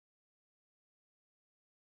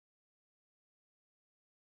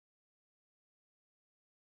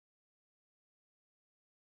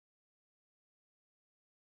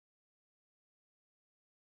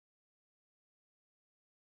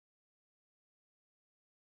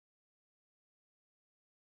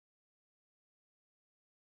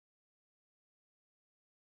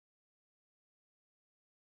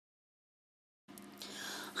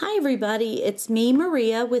Hi everybody, it's me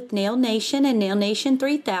Maria with Nail Nation and Nail Nation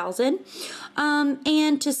 3000.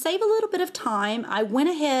 And to save a little bit of time, I went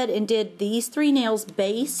ahead and did these three nails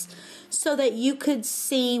base so that you could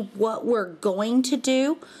see what we're going to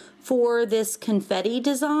do for this confetti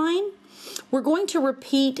design. We're going to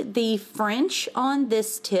repeat the French on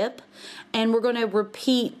this tip, and we're going to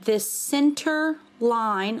repeat this center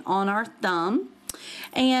line on our thumb.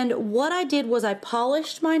 And what I did was I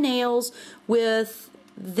polished my nails with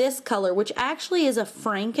this color, which actually is a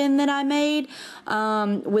Franken that I made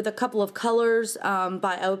with a couple of colors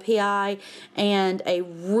by OPI and a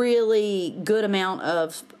really good amount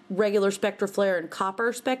of regular Spectraflare and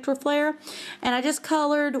copper Spectraflare. And I just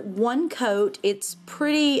colored one coat. It's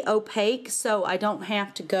pretty opaque, so I don't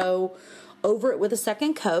have to go over it with a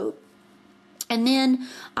second coat. And then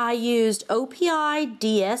I used OPI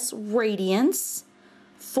DS Radiance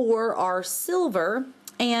for our silver.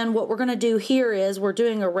 And what we're going to do here is we're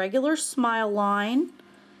doing a regular smile line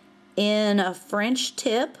in a French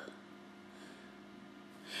tip.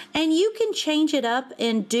 And you can change it up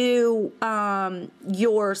and do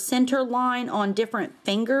your center line on different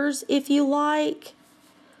fingers if you like.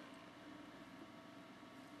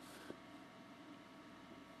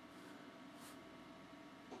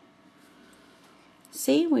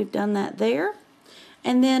 See, we've done that there.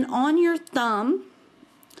 And then on your thumb,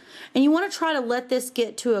 and you want to try to let this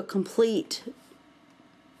get to a complete,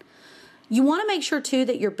 you want to make sure too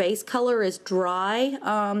that your base color is dry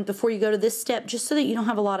before you go to this step, just so that you don't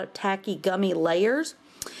have a lot of tacky gummy layers.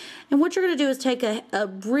 And what you're going to do is take a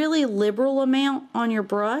really liberal amount on your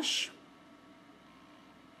brush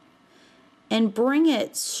and bring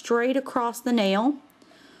it straight across the nail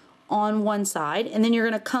on one side, and then you're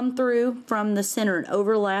going to come through from the center and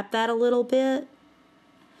overlap that a little bit.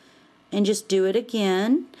 And just do it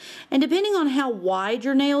again. And depending on how wide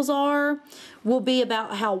your nails are, will be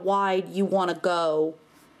about how wide you want to go,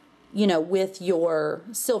 you know, with your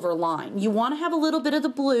silver line. You want to have a little bit of the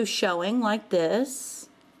blue showing like this.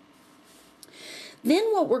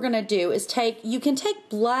 Then what we're going to do is you can take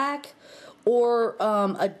black or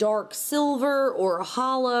a dark silver or a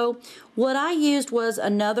hollow. What I used was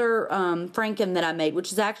another Franken that I made,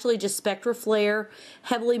 which is actually just Spectraflare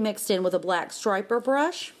heavily mixed in with a black striper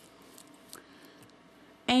brush.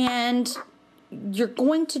 And you're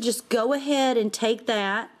going to just go ahead and take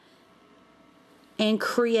that and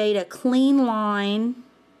create a clean line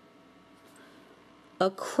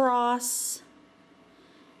across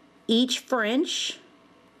each French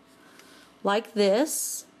like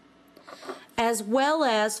this, as well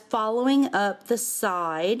as following up the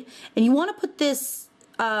side. And you want to put this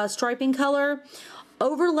striping color,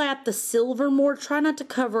 overlap the silver more. Try not to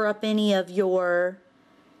cover up any of your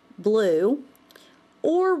blue,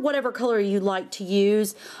 or whatever color you like to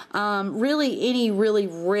use. Really, any really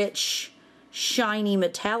rich, shiny,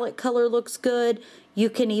 metallic color looks good. You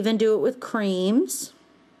can even do it with creams.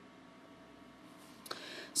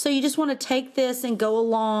 So you just want to take this and go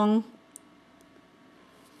along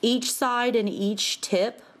each side and each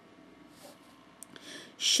tip.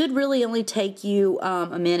 Should really only take you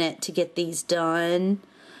a minute to get these done.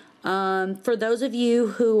 For those of you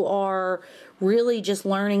who are really just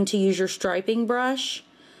learning to use your striping brush,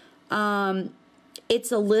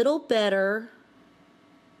 it's a little better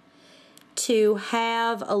to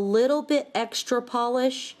have a little bit extra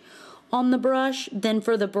polish on the brush than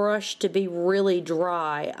for the brush to be really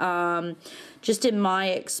dry, just in my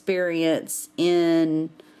experience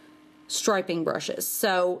in striping brushes.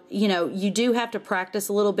 So, you know, you do have to practice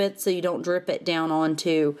a little bit so you don't drip it down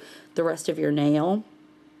onto the rest of your nail.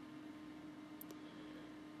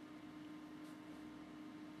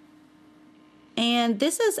 And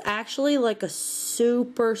this is actually like a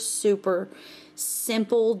super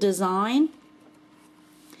simple design.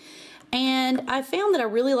 And I found that I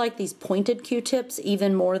really like these pointed Q-tips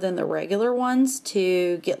even more than the regular ones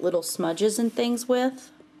to get little smudges and things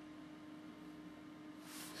with.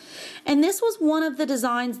 And this was one of the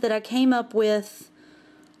designs that I came up with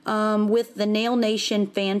the Nail Nation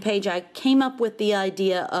fan page. I came up with the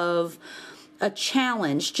idea of a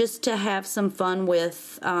challenge just to have some fun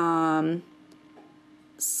with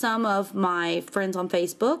some of my friends on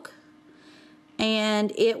Facebook,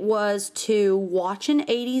 and it was to watch an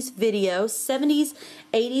 80s video, 70s,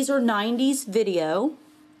 80s, or 90s video,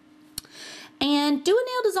 and do a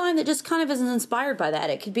nail design that just kind of is inspired by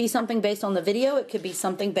that. It could be something based on the video, it could be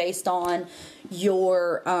something based on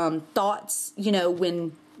your thoughts, you know,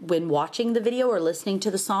 when watching the video or listening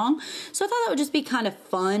to the song. So I thought that would just be kind of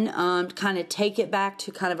fun, to kind of take it back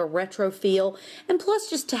to kind of a retro feel, and plus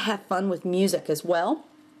just to have fun with music as well.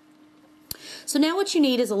 So now what you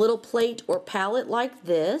need is a little plate or palette like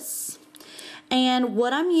this. And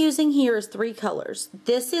what I'm using here is 3 colors.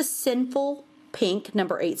 This is Sinful Pink,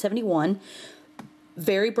 number 871.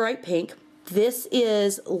 Very bright pink. This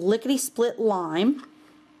is Lickety Split Lime.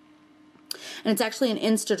 And it's actually an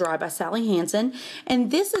Insta Dry by Sally Hansen. And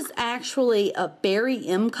this is actually a Berry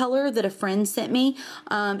M color that a friend sent me.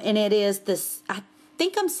 And it is this, I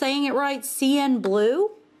think I'm saying it right, CN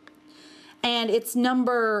Blue. And it's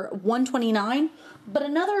number 129. But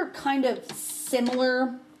another kind of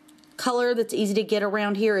similar color that's easy to get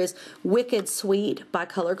around here is Wicked Sweet by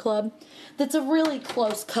Color Club. That's a really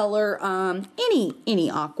close color. Any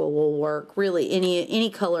aqua will work, really. Any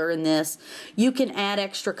color in this. You can add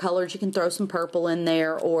extra colors. You can throw some purple in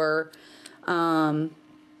there, or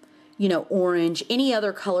you know, orange, any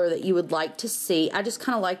other color that you would like to see. I just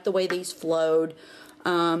kind of like the way these flowed.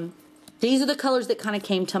 These are the colors that kind of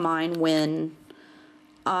came to mind when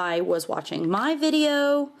I was watching my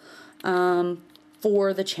video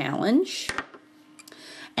for the challenge.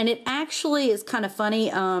 And it actually is kind of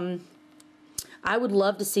funny. I would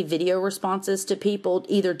love to see video responses to people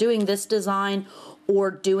either doing this design or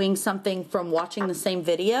doing something from watching the same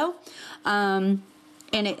video. And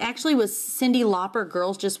it actually was Cyndi Lauper,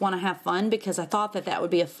 Girls Just Want to Have Fun, because I thought that that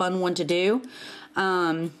would be a fun one to do.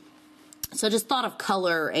 So I just thought of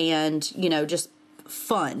color and, you know, just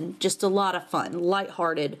fun, just a lot of fun,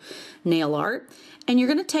 lighthearted nail art. And you're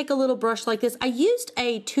going to take a little brush like this. I used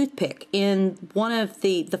a toothpick in one of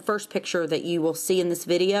the first picture that you will see in this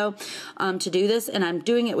video to do this, and I'm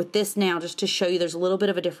doing it with this now just to show you there's a little bit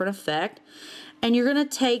of a different effect. And you're going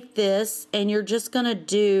to take this and you're just going to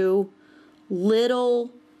do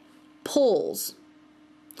little pulls,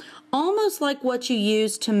 almost like what you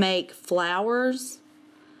use to make flowers.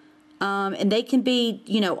 And they can be,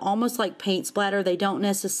 you know, almost like paint splatter. They don't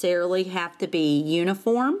necessarily have to be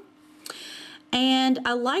uniform. And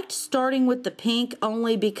I liked starting with the pink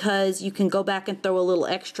only because you can go back and throw a little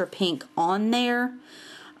extra pink on there.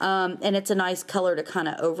 And it's a nice color to kind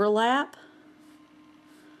of overlap.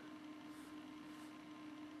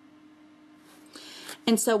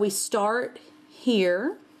 And so we start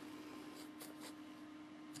here.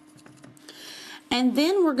 And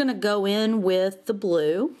then we're going to go in with the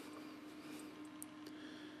blue.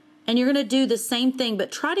 And you're going to do the same thing,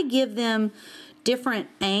 but try to give them different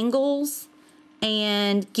angles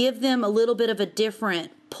and give them a little bit of a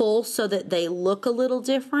different pull so that they look a little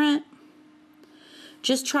different.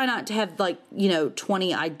 Just try not to have, like, you know,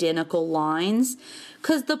 20 identical lines,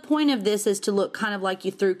 because the point of this is to look kind of like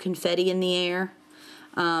you threw confetti in the air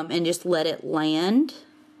and just let it land.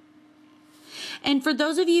 And for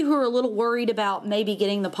those of you who are a little worried about maybe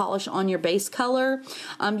getting the polish on your base color,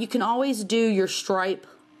 you can always do your stripe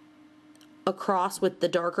across with the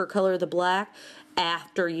darker color, the black,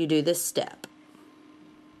 after you do this step.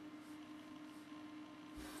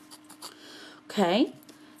 Okay,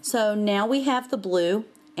 so now we have the blue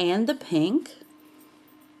and the pink.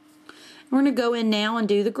 We're going to go in now and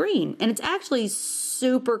do the green, and it's actually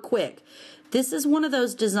super quick. This is one of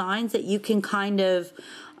those designs that you can kind of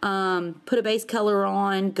put a base color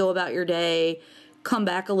on, go about your day, come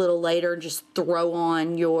back a little later and just throw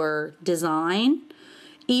on your design.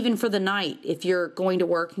 Even for the night, if you're going to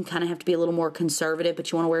work and kind of have to be a little more conservative, but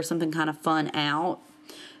you want to wear something kind of fun out,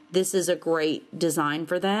 this is a great design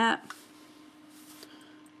for that.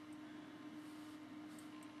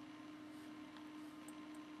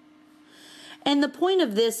 And the point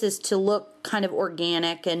of this is to look kind of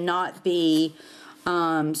organic and not be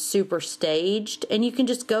super staged. And you can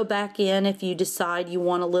just go back in if you decide you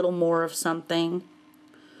want a little more of something,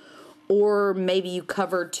 or maybe you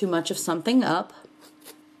covered too much of something up.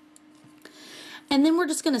 And then we're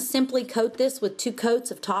just going to simply coat this with 2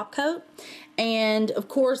 coats of top coat. And of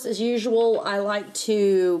course, as usual, I like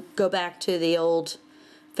to go back to the old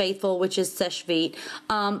faithful, which is Sèche Vite.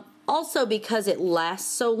 Also because it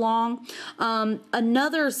lasts so long.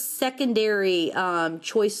 Another secondary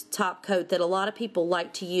choice top coat that a lot of people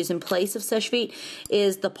like to use in place of Sèche Vite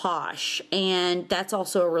is the Posh. And that's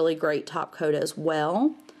also a really great top coat as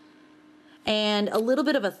well. And a little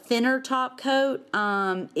bit of a thinner top coat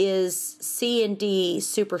is C&D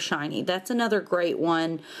Super Shiny. That's another great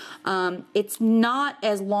one. It's not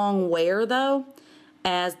as long wear though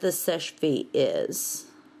as the Sèche Vite is.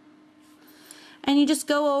 And you just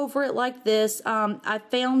go over it like this. I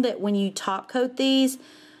found that when you top coat these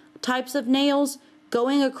types of nails,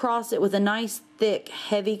 going across it with a nice thick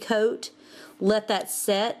heavy coat, let that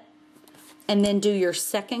set, and then do your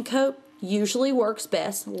second coat usually works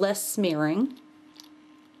best, less smearing.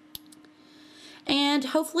 And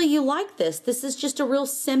hopefully you like this. This is just a real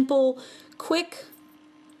simple, quick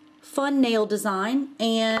fun nail design,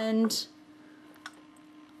 and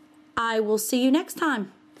I will see you next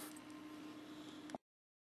time.